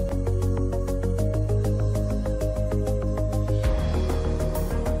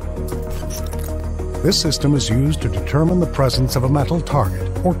 This system is used to determine the presence of a metal target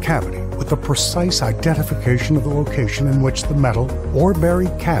or cavity with the precise identification of the location in which the metal or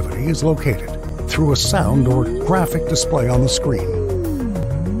buried cavity is located through a sound or graphic display on the screen.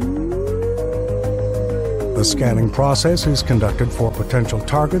 The scanning process is conducted for potential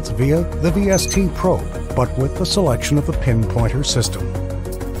targets via the V.S.T probe, but with the selection of the pinpointer system.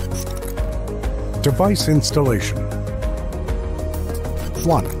 Device installation.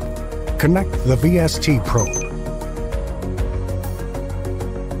 1. Connect the V.S.T probe.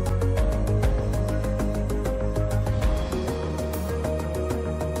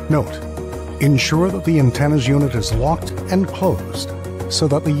 Note: ensure that the antenna's unit is locked and closed so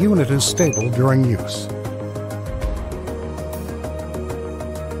that the unit is stable during use.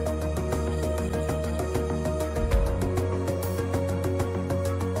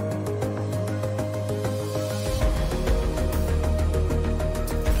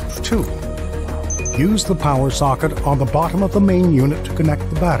 2. Use the power socket on the bottom of the main unit to connect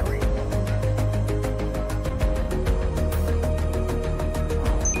the battery.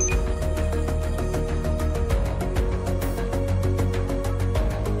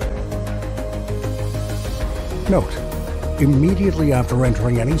 Note: immediately after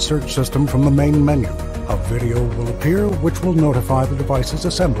entering any search system from the main menu, a video will appear which will notify the device's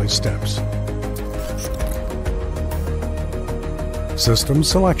assembly steps. System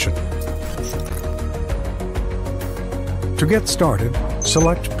selection. To get started,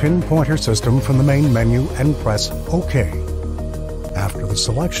 select Pinpointer System from the main menu and press OK. After the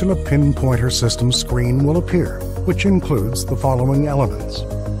selection, a Pinpointer System screen will appear, which includes the following elements.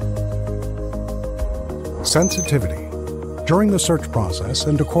 Sensitivity. During the search process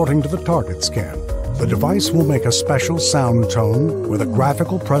and according to the target scan, the device will make a special sound tone with a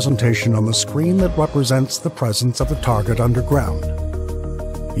graphical presentation on the screen that represents the presence of the target underground.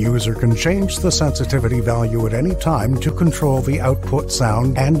 User can change the sensitivity value at any time to control the output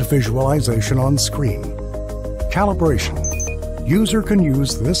sound and visualization on screen. Calibration. User can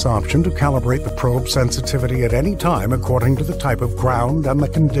use this option to calibrate the probe sensitivity at any time according to the type of ground and the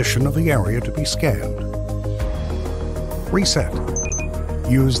condition of the area to be scanned. Reset.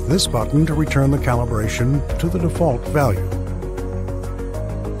 Use this button to return the calibration to the default value.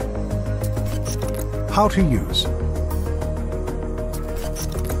 How to use.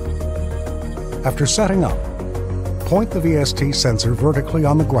 After setting up, point the V.S.T sensor vertically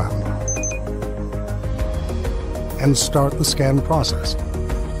on the ground and start the scan process.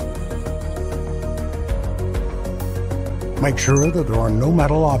 Make sure that there are no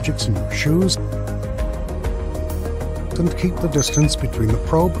metal objects in your shoes and keep the distance between the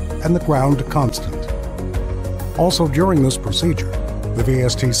probe and the ground constant. Also, during this procedure, the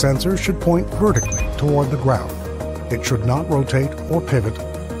V.S.T sensor should point vertically toward the ground. It should not rotate or pivot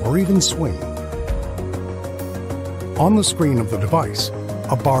or even swing. On the screen of the device,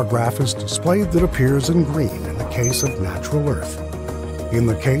 a bar graph is displayed that appears in green in the case of natural earth. In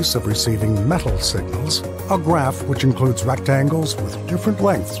the case of receiving metal signals, a graph which includes rectangles with different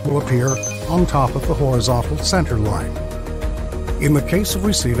lengths will appear on top of the horizontal center line. In the case of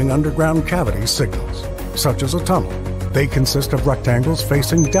receiving underground cavity signals, such as a tunnel, they consist of rectangles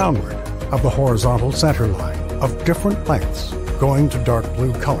facing downward of the horizontal center line of different lengths, going to dark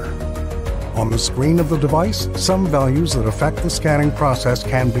blue color. On the screen of the device, some values that affect the scanning process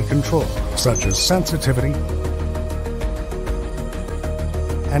can be controlled, such as sensitivity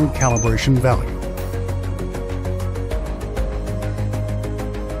and calibration value.